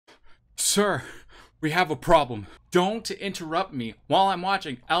Sir, we have a problem. Don't interrupt me while I'm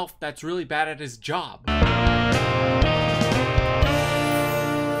watching Elf that's really bad at his job.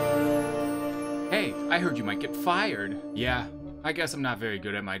 Hey, I heard you might get fired. Yeah, I guess I'm not very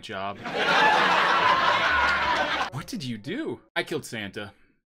good at my job. What did you do? I killed Santa.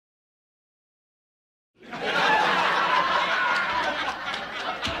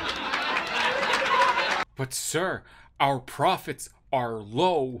 But sir, our profits are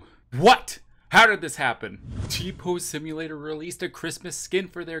low. What? How did this happen? T-Pose Simulator released a Christmas skin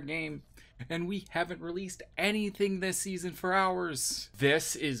for their game, and we haven't released anything this season for ours.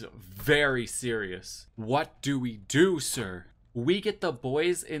 This is very serious. What do we do, sir? We get the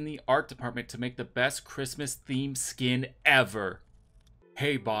boys in the art department to make the best Christmas themed skin ever.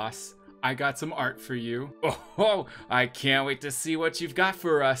 Hey boss, I got some art for you. Oh, I can't wait to see what you've got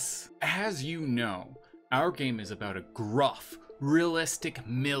for us. As you know, our game is about a gruff, realistic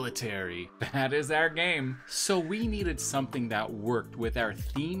military. That is our game. So we needed something that worked with our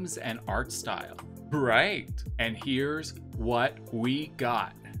themes and art style. Right. And here's what we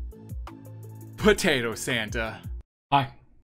got. Potato Santa. Hi,